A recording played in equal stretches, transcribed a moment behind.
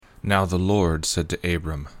Now the Lord said to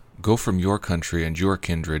Abram, Go from your country and your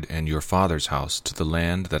kindred and your father's house to the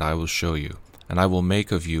land that I will show you, and I will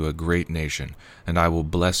make of you a great nation, and I will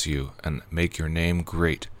bless you and make your name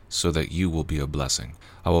great, so that you will be a blessing.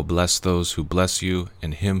 I will bless those who bless you,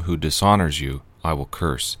 and him who dishonors you I will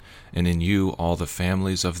curse, and in you all the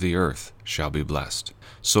families of the earth shall be blessed.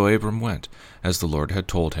 So Abram went, as the Lord had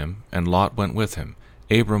told him, and Lot went with him.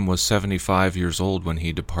 Abram was 75 years old when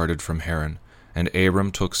he departed from Haran. And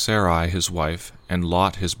Abram took Sarai his wife, and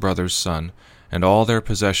Lot his brother's son, and all their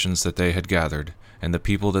possessions that they had gathered, and the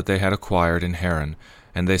people that they had acquired in Haran,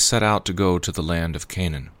 and they set out to go to the land of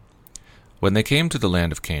Canaan. When they came to the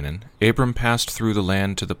land of Canaan, Abram passed through the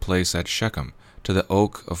land to the place at Shechem, to the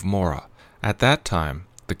oak of Moreh. At that time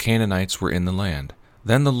the Canaanites were in the land.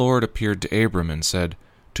 Then the Lord appeared to Abram and said,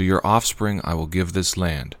 To your offspring I will give this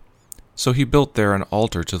land. So he built there an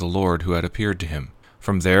altar to the Lord who had appeared to him.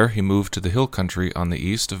 From there he moved to the hill country on the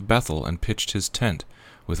east of Bethel and pitched his tent,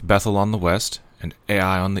 with Bethel on the west and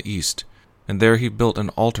Ai on the east. And there he built an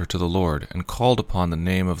altar to the Lord, and called upon the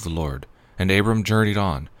name of the Lord. And Abram journeyed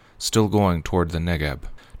on, still going toward the Negeb.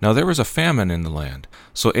 Now there was a famine in the land.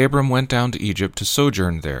 So Abram went down to Egypt to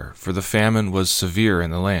sojourn there, for the famine was severe in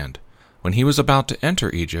the land. When he was about to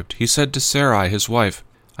enter Egypt, he said to Sarai his wife,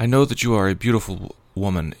 I know that you are a beautiful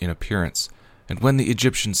woman in appearance, and when the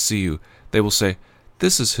Egyptians see you, they will say,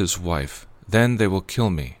 This is his wife. Then they will kill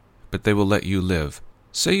me, but they will let you live.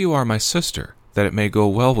 Say you are my sister, that it may go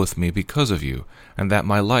well with me because of you, and that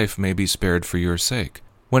my life may be spared for your sake.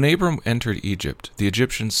 When Abram entered Egypt, the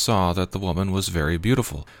Egyptians saw that the woman was very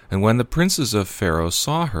beautiful, and when the princes of Pharaoh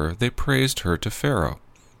saw her, they praised her to Pharaoh.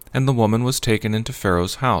 And the woman was taken into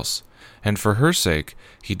Pharaoh's house, and for her sake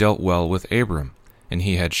he dealt well with Abram. And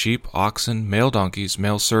he had sheep, oxen, male donkeys,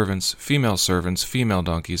 male servants, female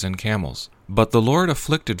donkeys, and camels. But the Lord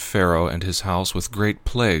afflicted Pharaoh and his house with great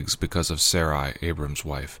plagues because of Sarai, Abram's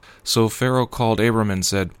wife. So Pharaoh called Abram and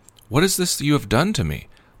said, What is this that you have done to me?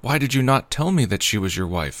 Why did you not tell me that she was your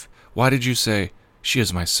wife? Why did you say, She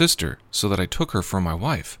is my sister, so that I took her for my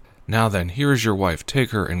wife? Now then, here is your wife, take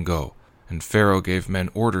her and go. And Pharaoh gave men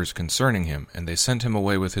orders concerning him, and they sent him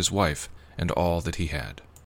away with his wife and all that he had.